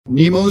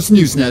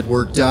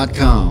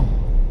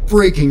NemosNewsNetwork.com.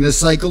 Breaking the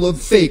cycle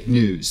of fake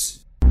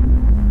news.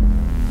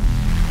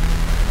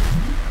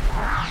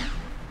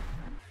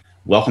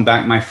 Welcome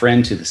back, my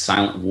friend, to The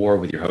Silent War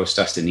with your host,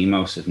 Dustin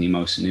Nemos of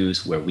Nemos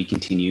News, where we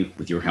continue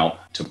with your help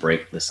to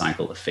break the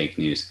cycle of fake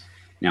news.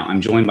 Now,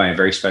 I'm joined by a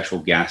very special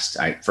guest.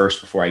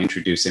 Before I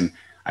introduce him,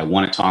 I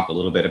want to talk a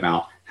little bit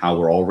about how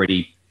we're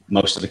already,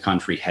 most of the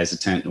country,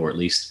 hesitant or at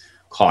least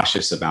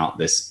cautious about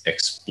this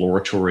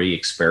exploratory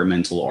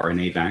experimental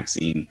RNA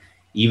vaccine.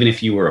 Even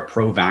if you were a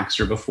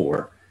pro-vaxxer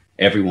before,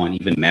 everyone,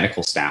 even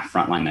medical staff,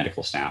 frontline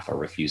medical staff, are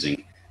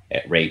refusing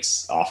at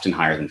rates often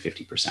higher than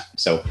 50%.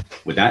 So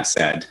with that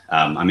said,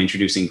 I'm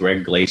introducing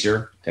Greg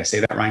Glazier. Did I say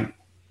that right?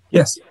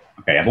 Yes.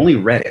 Okay, I've only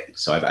read it,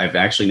 so I've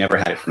actually never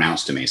had it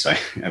pronounced to me, so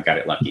I've got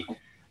it lucky.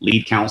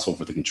 Lead counsel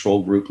for the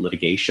control group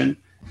litigation,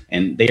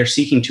 and they are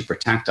seeking to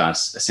protect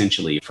us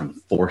essentially from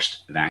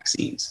forced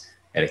vaccines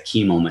at a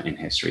key moment in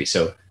history.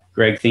 So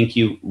Greg, thank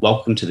you.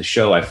 Welcome to the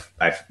show. I've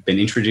been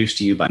introduced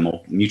to you by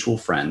mutual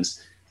friends,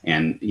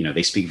 and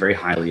they speak very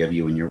highly of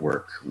you and your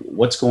work.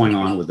 What's going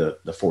on with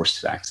the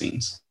forced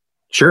vaccines?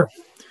 Sure.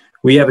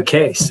 We have a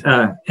case.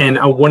 And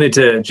I wanted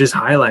to just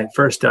highlight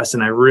first,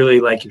 Dustin, I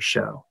really like your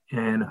show,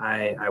 and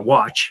I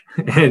watch,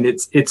 and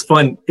it's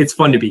fun. It's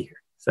fun to be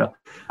here. So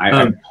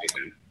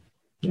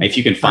if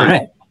you can find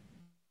it.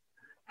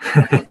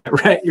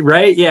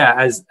 Right.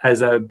 Yeah.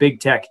 As a big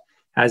tech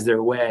has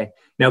their way.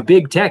 Now,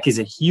 big tech is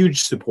a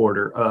huge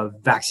supporter of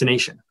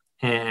vaccination.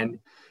 And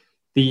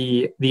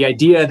the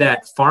idea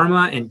that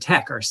pharma and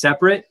tech are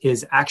separate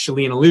is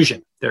actually an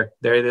illusion. They're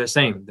the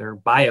same. They're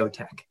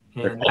biotech.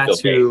 And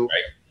that's who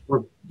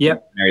we're,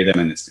 yep. Marry them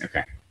in this.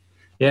 Okay.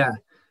 Yeah.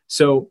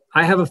 So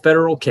I have a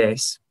federal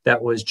case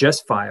that was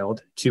just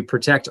filed to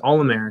protect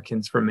all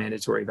Americans from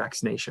mandatory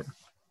vaccination.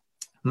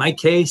 My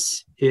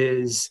case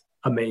is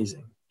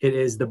amazing. It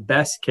is the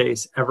best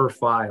case ever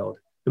filed,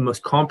 the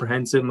most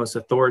comprehensive, most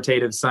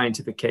authoritative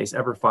scientific case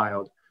ever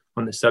filed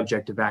on the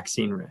subject of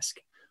vaccine risk.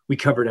 We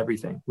covered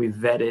everything. We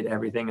vetted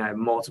everything. I have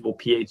multiple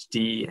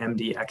PhD,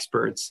 MD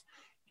experts,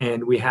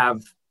 and we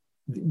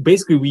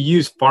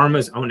use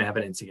pharma's own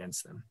evidence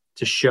against them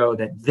to show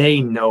that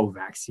they know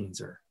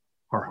vaccines are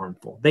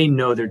harmful. They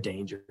know they're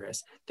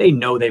dangerous. They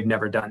know they've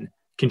never done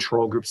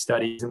control group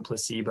studies and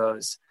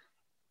placebos,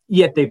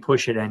 yet they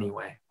push it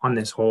anyway on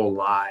this whole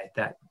lie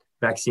that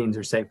vaccines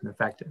are safe and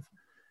effective.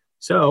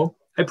 So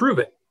I prove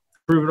it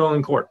all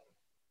in court.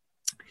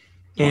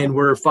 And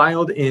we're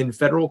filed in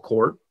federal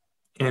court,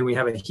 and we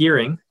have a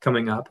hearing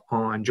coming up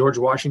on George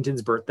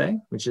Washington's birthday,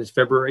 which is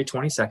February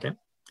 22nd,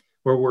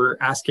 where we're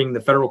asking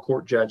the federal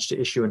court judge to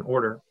issue an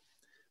order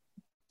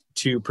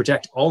to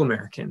protect all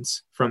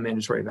Americans from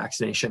mandatory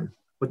vaccination.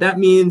 What that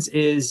means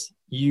is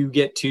you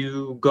get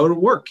to go to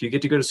work, you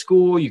get to go to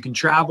school, you can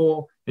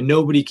travel, and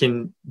nobody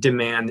can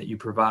demand that you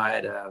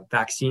provide a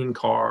vaccine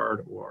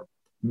card or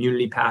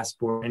immunity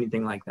passport,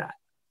 anything like that.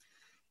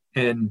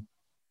 And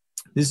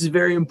this is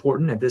very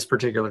important at this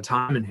particular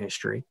time in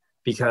history,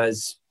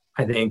 because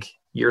I think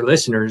your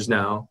listeners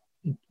know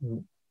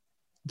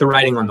the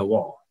writing on the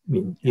wall. I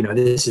mean,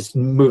 this is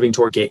moving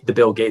toward the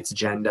Bill Gates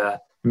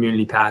agenda,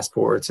 immunity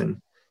passports,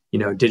 and,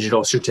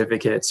 digital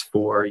certificates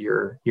for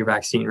your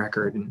vaccine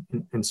record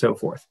and so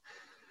forth.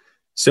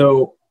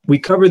 So we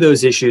cover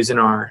those issues in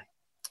our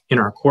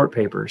court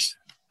papers.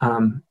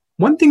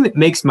 One thing that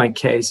makes my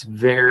case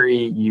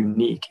very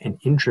unique and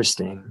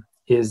interesting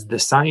is the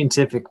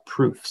scientific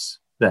proofs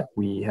that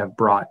we have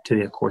brought to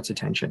the court's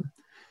attention.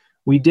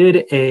 We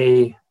did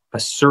a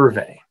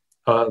survey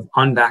of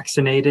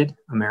unvaccinated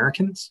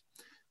Americans.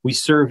 We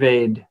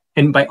surveyed,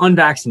 and by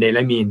unvaccinated,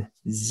 I mean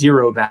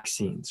 0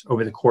 vaccines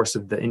over the course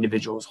of the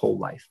individual's whole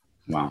life.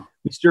 Wow.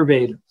 We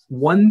surveyed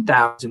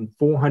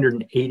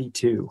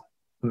 1,482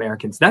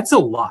 Americans. That's a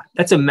lot.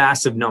 That's a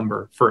massive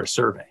number for a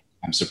survey.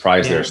 I'm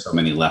surprised there are so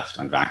many left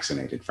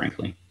unvaccinated,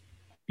 frankly.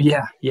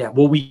 Yeah.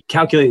 Well, we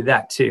calculated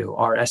that too.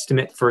 Our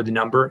estimate for the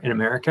number in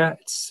America,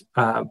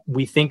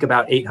 we think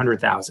about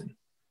 800,000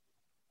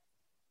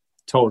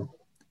 total,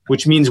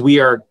 which means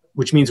we're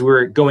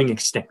going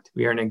extinct.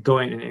 We are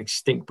going an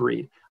extinct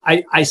breed.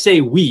 I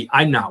say we.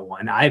 I'm not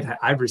one.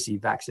 I've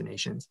received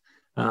vaccinations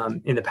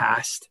in the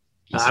past.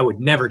 I would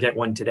never get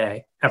one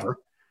today, ever.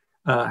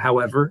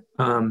 However,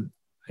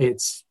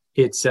 it's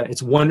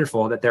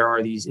wonderful that there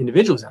are these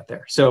individuals out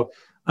there. So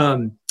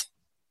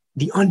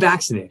the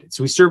unvaccinated.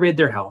 So we surveyed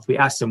their health. We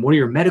asked them, what are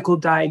your medical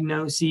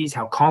diagnoses?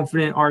 How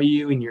confident are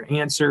you in your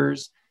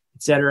answers,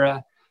 et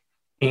cetera?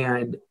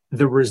 And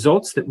the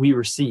results that we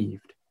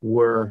received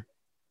were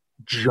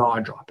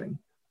jaw-dropping.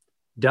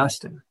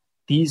 Dustin,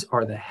 these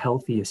are the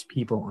healthiest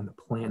people on the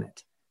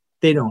planet.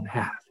 They don't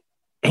have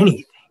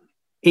anything.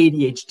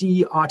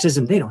 ADHD,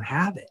 autism, they don't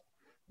have it.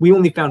 We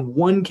only found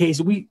one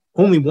case of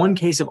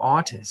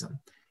autism.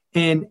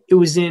 And it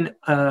was in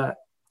a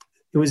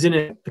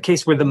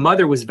case where the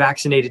mother was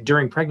vaccinated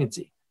during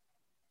pregnancy.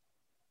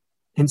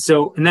 And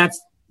that's,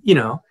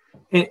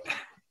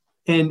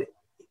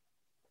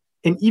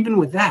 and even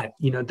with that,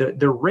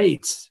 the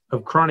rates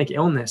of chronic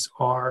illness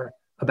are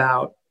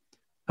about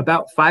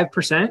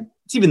 5%.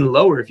 It's even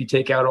lower if you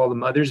take out all the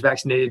mothers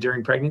vaccinated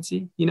during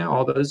pregnancy,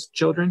 all those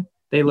children,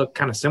 they look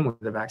kind of similar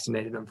to the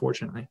vaccinated,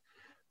 unfortunately.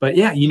 But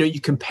yeah,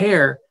 you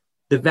compare,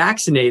 the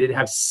vaccinated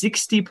have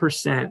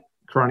 60%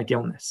 chronic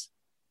illness.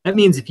 That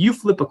means if you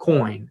flip a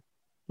coin,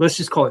 let's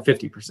just call it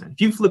 50%.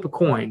 If you flip a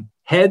coin,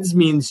 heads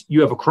means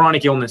you have a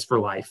chronic illness for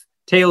life.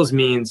 Tails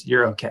means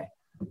you're okay.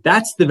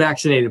 That's the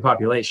vaccinated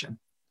population.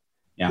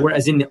 Yeah.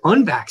 Whereas in the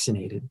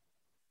unvaccinated,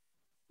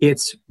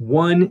 it's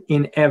 1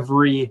 in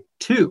every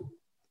 2.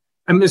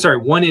 It's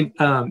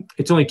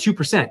only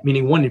 2%,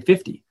 meaning 1 in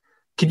 50.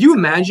 Could you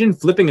imagine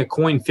flipping a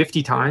coin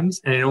 50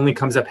 times and it only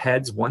comes up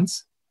heads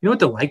once? You know what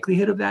the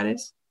likelihood of that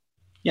is?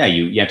 Yeah,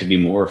 you have to be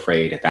more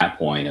afraid at that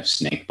point of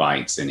snake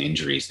bites and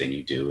injuries than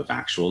you do of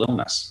actual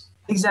illness.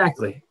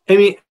 Exactly. I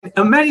mean,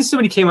 imagine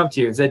somebody came up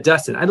to you and said,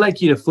 Dustin, I'd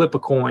like you to flip a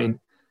coin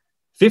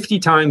 50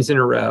 times in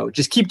a row.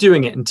 Just keep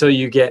doing it until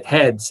you get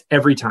heads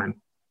every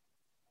time.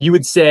 You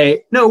would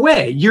say, no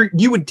way.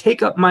 You would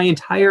take up my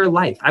entire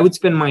life. I would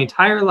spend my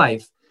entire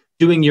life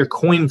doing your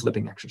coin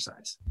flipping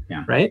exercise.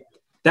 Yeah. Right?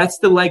 That's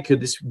the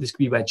likelihood this could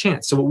be by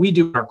chance. So what we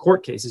do in our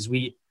court cases,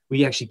 we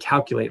actually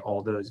calculate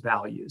all those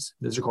values.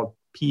 Those are called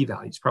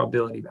p-values,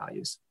 probability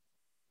values,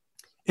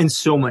 and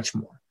so much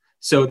more.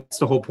 So that's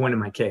the whole point of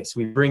my case.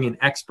 We bring in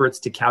experts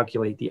to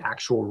calculate the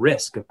actual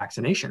risk of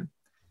vaccination.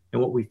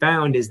 And what we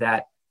found is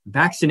that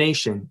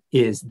vaccination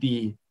is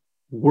the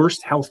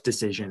worst health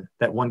decision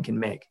that one can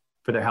make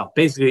for their health.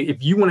 Basically,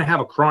 if you want to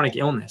have a chronic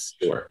illness,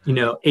 sure,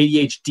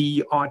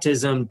 ADHD,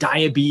 autism,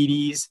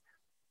 diabetes,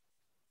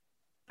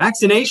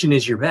 vaccination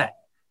is your bet,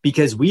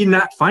 because we're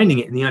not finding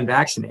it in the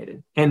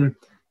unvaccinated. And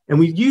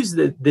we've used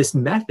this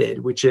method,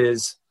 which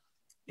is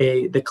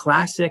the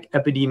classic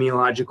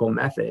epidemiological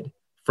method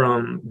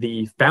from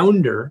the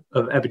founder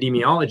of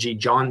epidemiology,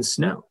 John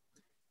Snow.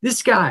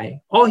 This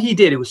guy, all he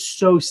did, it was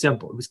so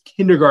simple. It was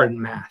kindergarten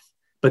math.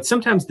 But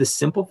sometimes the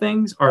simple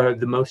things are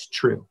the most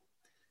true.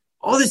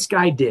 All this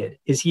guy did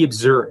is he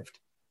observed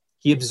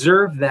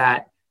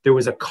that there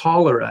was a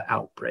cholera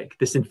outbreak,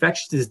 this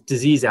infectious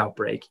disease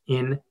outbreak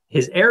in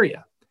his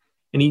area.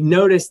 And he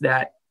noticed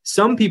that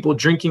some people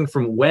drinking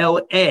from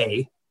well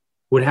A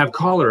would have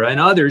cholera and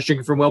others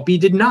drinking from well B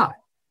did not.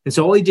 And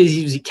so all he did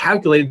is he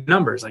calculated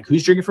numbers, like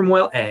who's drinking from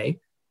well A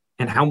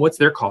and what's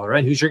their cholera,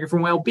 and who's drinking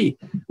from well B.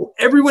 Well,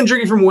 everyone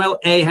drinking from well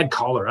A had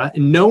cholera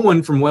and no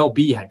one from well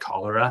B had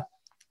cholera.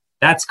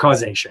 That's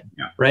causation,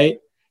 right?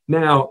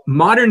 Now,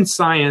 modern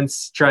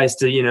science tries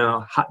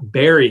to,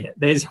 bury it.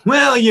 They say,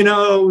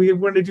 well, we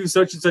want to do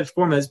such and such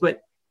formulas,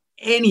 but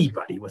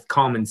anybody with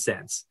common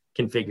sense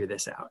can figure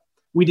this out.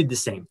 We did the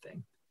same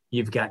thing.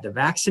 You've got the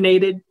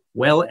vaccinated,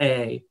 well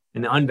A,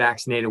 and the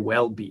unvaccinated,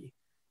 well B,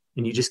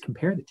 and you just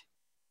compare the two.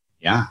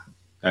 Yeah,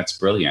 that's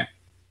brilliant.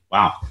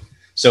 Wow.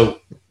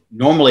 So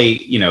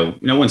normally,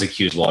 no one's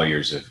accused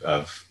lawyers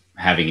of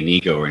having an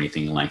ego or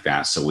anything like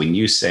that. So when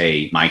you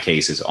say my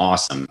case is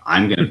awesome,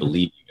 I'm going to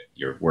believe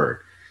your word.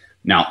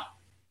 Now,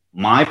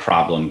 my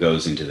problem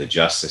goes into the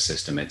justice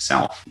system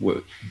itself.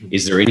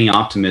 Is there any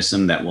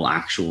optimism that we'll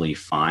actually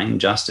find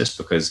justice?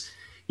 Because,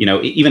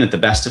 even at the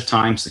best of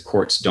times, the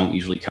courts don't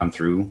usually come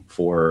through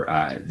for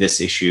this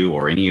issue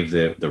or any of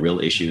the real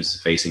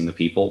issues facing the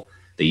people.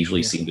 They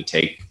usually seem to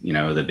take,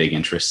 the big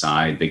interest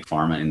side, big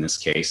pharma in this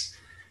case.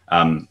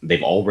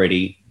 They've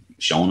already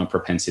shown a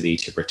propensity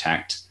to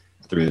protect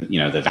through,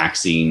 the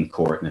vaccine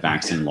court and the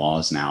vaccine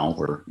laws now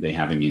where they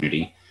have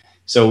immunity.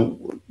 So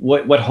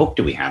what hope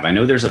do we have? I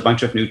know there's a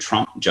bunch of new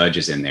Trump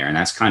judges in there, and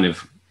that's kind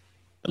of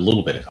a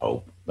little bit of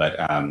hope. But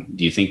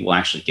do you think we'll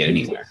actually get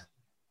anywhere?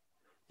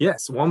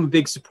 Yes. Well, I'm a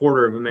big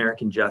supporter of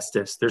American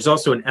justice. There's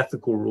also an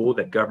ethical rule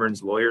that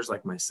governs lawyers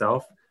like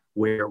myself,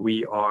 where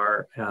we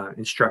are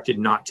instructed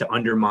not to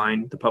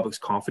undermine the public's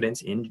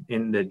confidence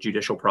in the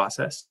judicial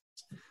process.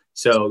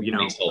 So,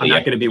 I'm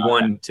not going to be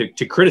one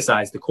to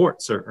criticize the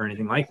courts or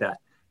anything like that.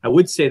 I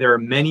would say there are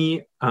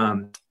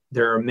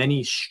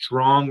many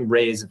strong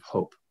rays of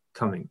hope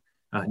coming.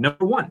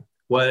 Number one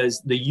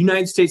was the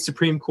United States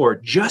Supreme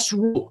Court just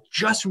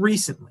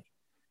recently.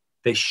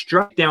 They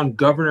struck down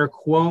Governor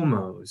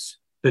Cuomo's,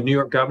 the New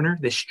York governor.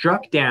 They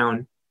struck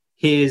down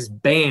his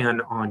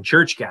ban on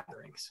church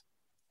gatherings,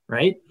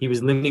 right? He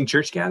was limiting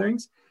church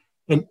gatherings.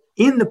 And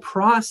in the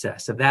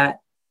process of that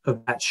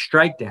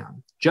strike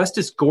down,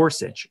 Justice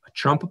Gorsuch, a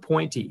Trump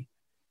appointee,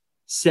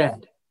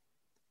 said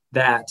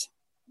that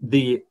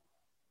the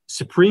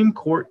Supreme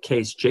Court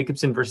case,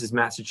 Jacobson versus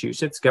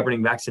Massachusetts,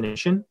 governing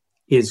vaccination,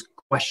 is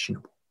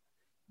questionable.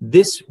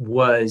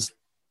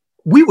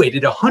 We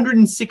waited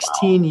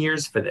 116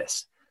 years for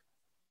this,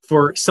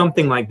 for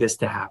something like this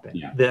to happen.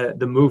 Yeah.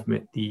 The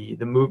movement, the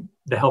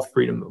health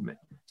freedom movement.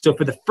 So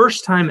for the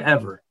first time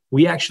ever,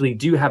 we actually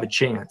do have a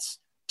chance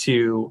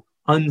to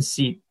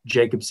unseat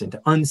Jacobson,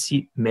 to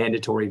unseat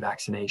mandatory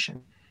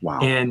vaccination. Wow.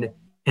 And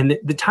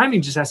the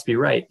timing just has to be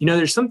right.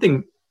 There's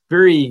something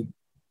very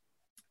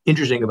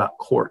interesting about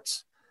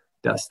courts,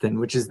 Dustin,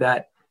 which is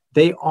that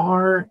they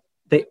are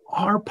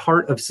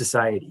part of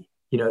society,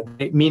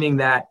 meaning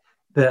that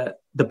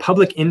the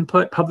public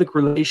input, public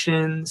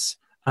relations,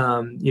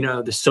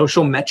 the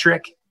social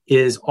metric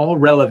is all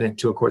relevant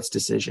to a court's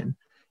decision.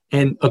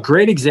 And a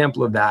great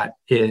example of that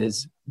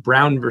is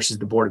Brown versus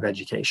the Board of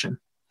Education.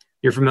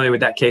 You're familiar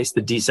with that case,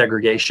 the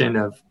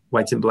desegregation of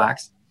whites and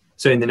blacks?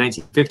 So in the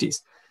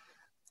 1950s.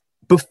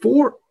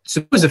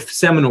 So it was a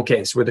seminal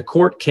case where the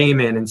court came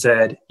in and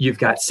said, you've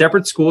got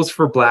separate schools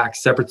for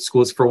blacks, separate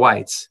schools for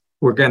whites.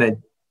 We're going to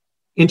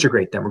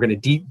integrate them. We're going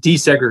to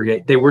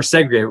desegregate. They were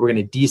segregated. We're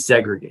going to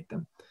desegregate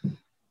them.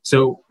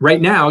 So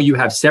right now you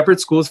have separate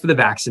schools for the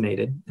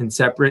vaccinated and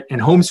separate and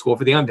homeschool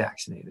for the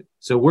unvaccinated.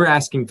 So we're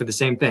asking for the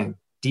same thing,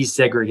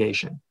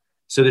 desegregation.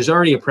 So there's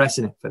already a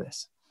precedent for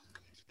this.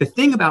 The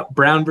thing about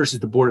Brown versus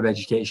the Board of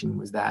Education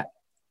was that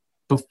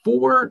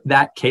before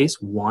that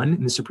case won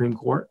in the Supreme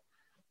Court,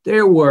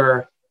 there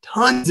were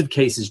tons of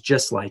cases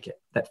just like it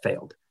that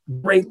failed.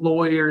 Great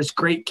lawyers,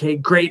 great case,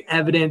 great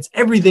evidence,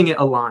 everything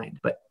aligned.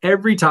 But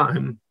every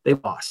time they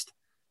lost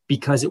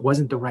because it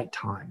wasn't the right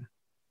time.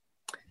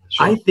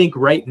 Sure. I think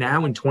right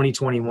now in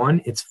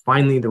 2021, it's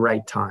finally the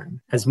right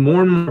time. As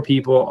more and more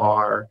people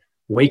are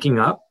waking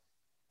up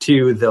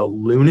to the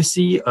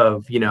lunacy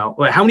of,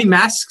 how many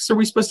masks are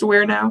we supposed to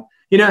wear now?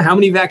 How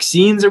many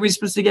vaccines are we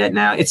supposed to get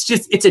now?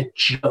 It's a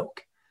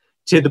joke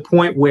to the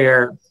point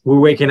where we're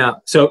waking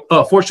up. So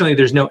fortunately,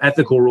 there's no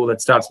ethical rule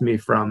that stops me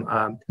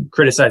from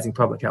criticizing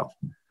public health.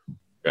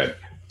 Good.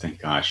 Thank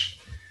gosh.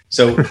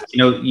 So,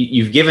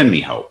 you've given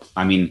me hope.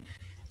 I mean,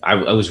 I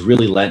was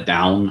really let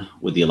down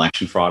with the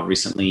election fraud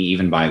recently,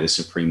 even by the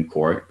Supreme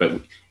Court.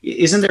 But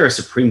isn't there a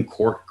Supreme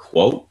Court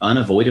quote,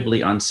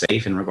 unavoidably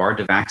unsafe in regard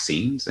to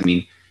vaccines? I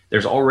mean,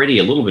 there's already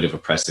a little bit of a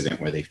precedent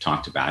where they've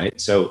talked about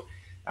it. So,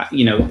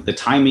 the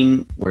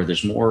timing where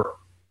there's more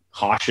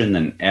caution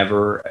than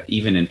ever,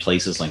 even in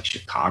places like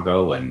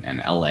Chicago and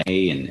LA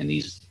and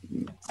these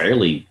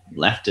fairly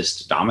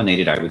leftist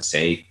dominated, I would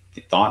say,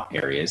 thought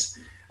areas,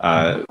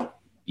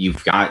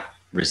 you've got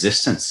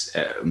resistance,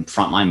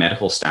 frontline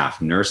medical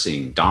staff,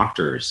 nursing,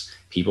 doctors,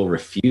 people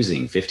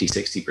refusing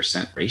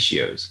 50-60%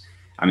 ratios.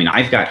 I mean,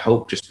 I've got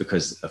hope just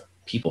because of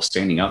people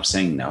standing up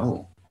saying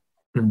no.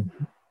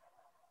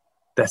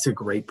 That's a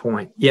great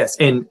point. Yes.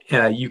 And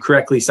you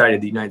correctly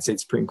cited the United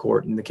States Supreme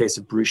Court in the case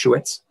of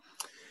Brusiewicz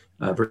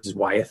versus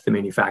Wyeth, the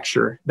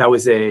manufacturer. That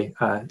was a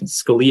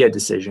Scalia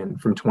decision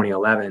from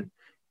 2011.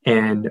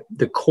 And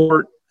the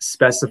court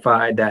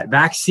specified that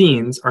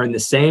vaccines are in the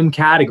same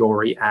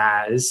category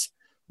as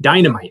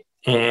dynamite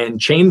and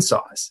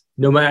chainsaws.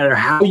 No matter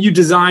how you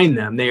design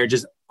them, they are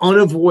just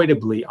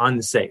unavoidably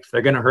unsafe.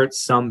 They're going to hurt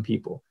some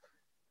people.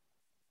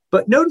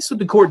 But notice what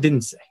the court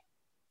didn't say.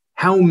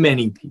 How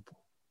many people?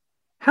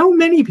 How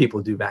many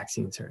people do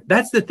vaccines hurt?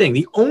 That's the thing.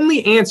 The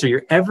only answer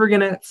you're ever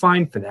going to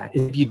find for that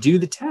is if you do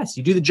the test.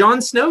 You do the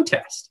Jon Snow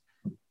test.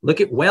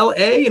 Look at well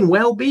A and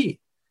well B.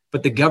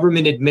 But the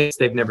government admits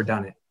they've never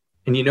done it.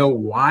 And you know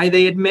why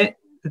they admit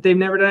that they've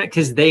never done it?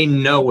 Because they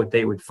know what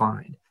they would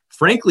find.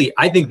 Frankly,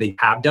 I think they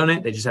have done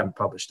it. They just haven't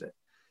published it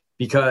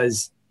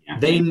because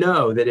they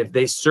know that if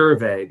they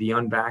survey the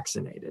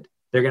unvaccinated,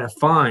 they're going to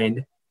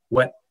find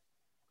what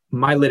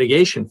my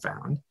litigation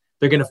found.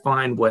 They're going to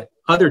find what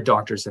other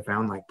doctors have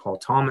found, like Paul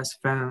Thomas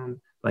found,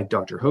 like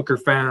Dr. Hooker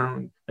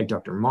found, like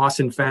Dr.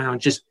 Mawson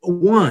found, just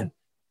one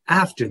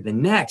after the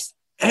next.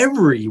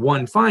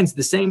 Everyone finds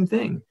the same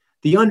thing.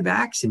 The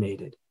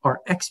unvaccinated are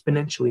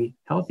exponentially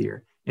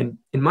healthier. And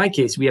in my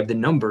case, we have the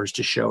numbers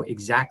to show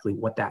exactly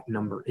what that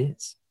number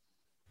is.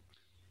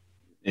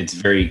 It's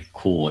very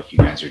cool what you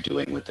guys are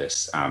doing with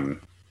this.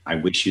 I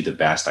wish you the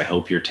best. I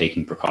hope you're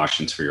taking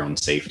precautions for your own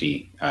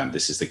safety.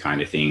 This is the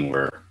kind of thing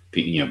where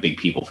big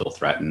people feel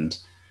threatened,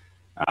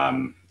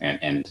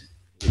 and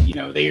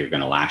they are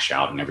going to lash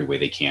out in every way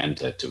they can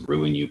to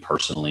ruin you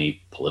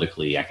personally,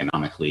 politically,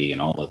 economically,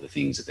 and all of the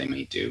things that they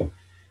may do.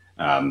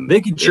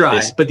 They can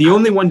try, but the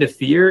only one to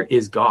fear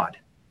is God.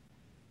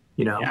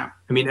 I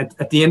mean,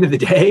 at the end of the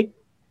day,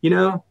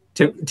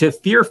 to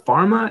fear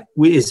pharma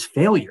is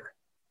failure,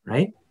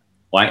 right?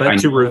 Well,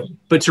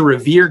 but to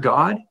revere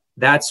God,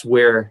 that's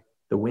where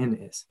the win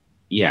is.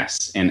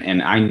 Yes.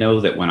 And I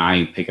know that when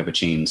I pick up a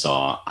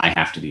chainsaw, I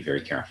have to be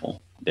very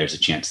careful. There's a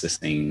chance this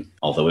thing,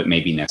 although it may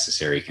be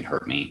necessary, can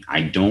hurt me.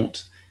 I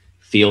don't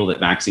feel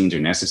that vaccines are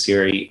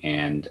necessary,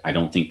 and I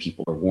don't think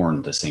people are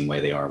warned the same way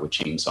they are with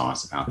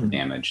chainsaws about the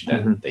damage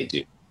that they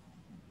do.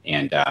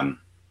 And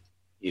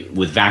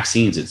with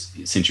vaccines,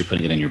 since you're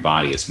putting it in your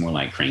body, it's more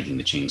like cranking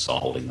the chainsaw,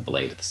 holding the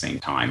blade at the same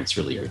time. It's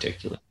really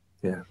ridiculous.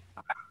 Yeah.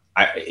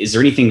 Is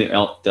there anything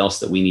else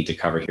that we need to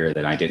cover here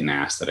that I didn't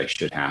ask that I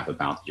should have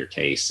about your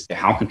case?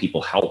 How can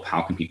people help?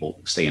 How can people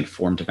stay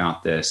informed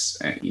about this?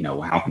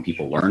 How can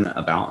people learn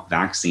about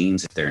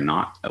vaccines if they're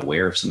not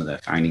aware of some of the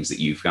findings that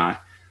you've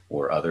got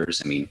or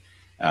others? I mean,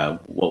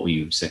 what will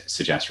you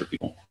suggest for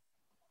people?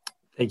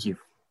 Thank you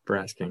for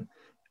asking.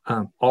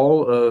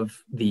 All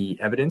of the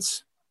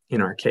evidence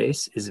in our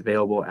case is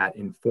available at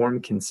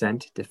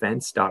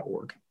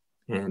informedconsentdefense.org.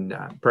 And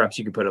perhaps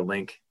you could put a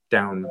link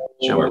down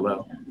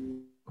below.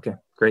 Okay,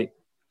 great.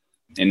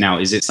 And now,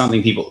 is it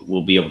something people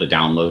will be able to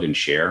download and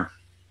share?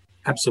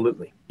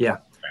 Absolutely. Yeah.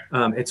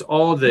 It's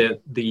all the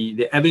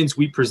evidence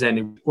we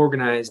presented,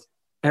 organized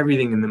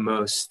everything in the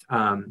most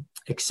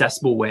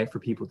accessible way for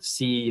people to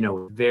see,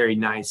 very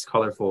nice,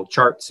 colorful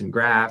charts and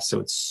graphs. So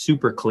it's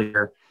super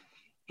clear.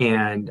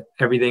 And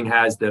everything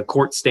has the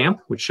court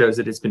stamp, which shows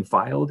that it's been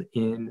filed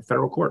in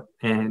federal court.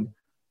 And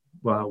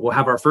we'll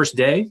have our first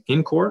day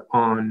in court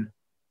on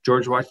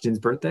George Washington's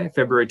birthday,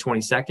 February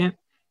 22nd.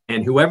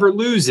 And whoever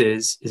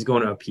loses is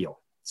going to appeal.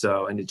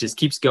 So, and it just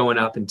keeps going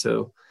up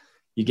until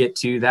you get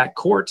to that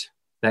court,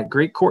 that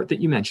great court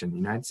that you mentioned, the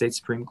United States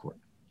Supreme Court.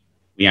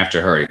 We have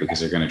to hurry because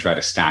they're going to try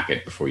to stack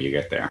it before you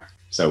get there.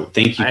 So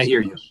thank you, I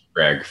hear you,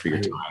 Greg, for your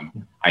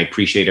time. I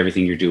appreciate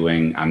everything you're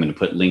doing. I'm going to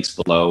put links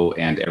below,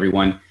 and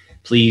everyone,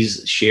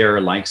 please share,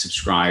 like,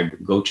 subscribe,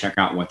 go check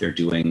out what they're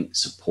doing,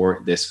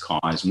 support this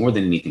cause more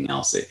than anything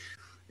else.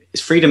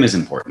 Freedom is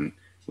important.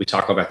 We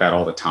talk about that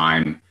all the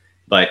time.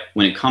 But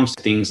when it comes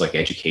to things like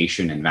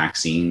education and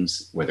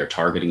vaccines, where they're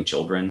targeting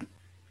children,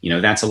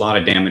 that's a lot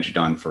of damage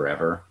done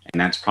forever. And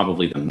that's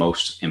probably the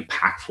most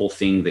impactful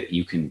thing that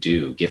you can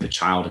do. Give a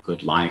child a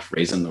good life,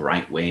 raise them the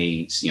right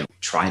way,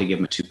 try to give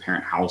them a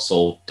 2-parent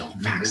household, don't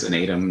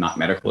vaccinate them, not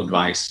medical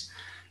advice,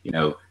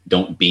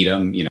 don't beat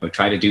them,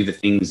 try to do the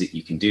things that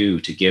you can do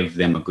to give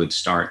them a good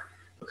start,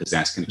 because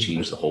that's going to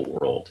change the whole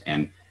world.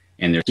 And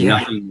there's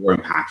nothing more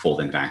impactful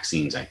than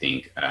vaccines, I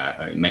think,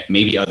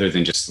 maybe other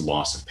than just the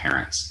loss of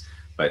parents.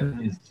 But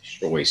it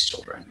destroys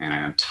children. And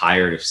I'm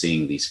tired of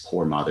seeing these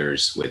poor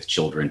mothers with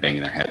children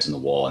banging their heads on the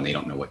wall and they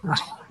don't know what to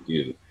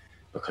do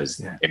because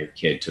their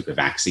kid took a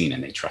vaccine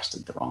and they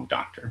trusted the wrong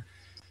doctor.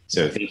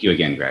 So thank you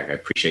again, Greg. I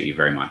appreciate you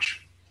very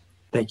much.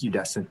 Thank you,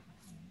 Dustin.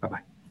 Bye-bye.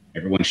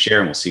 Everyone share,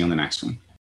 and we'll see you on the next one.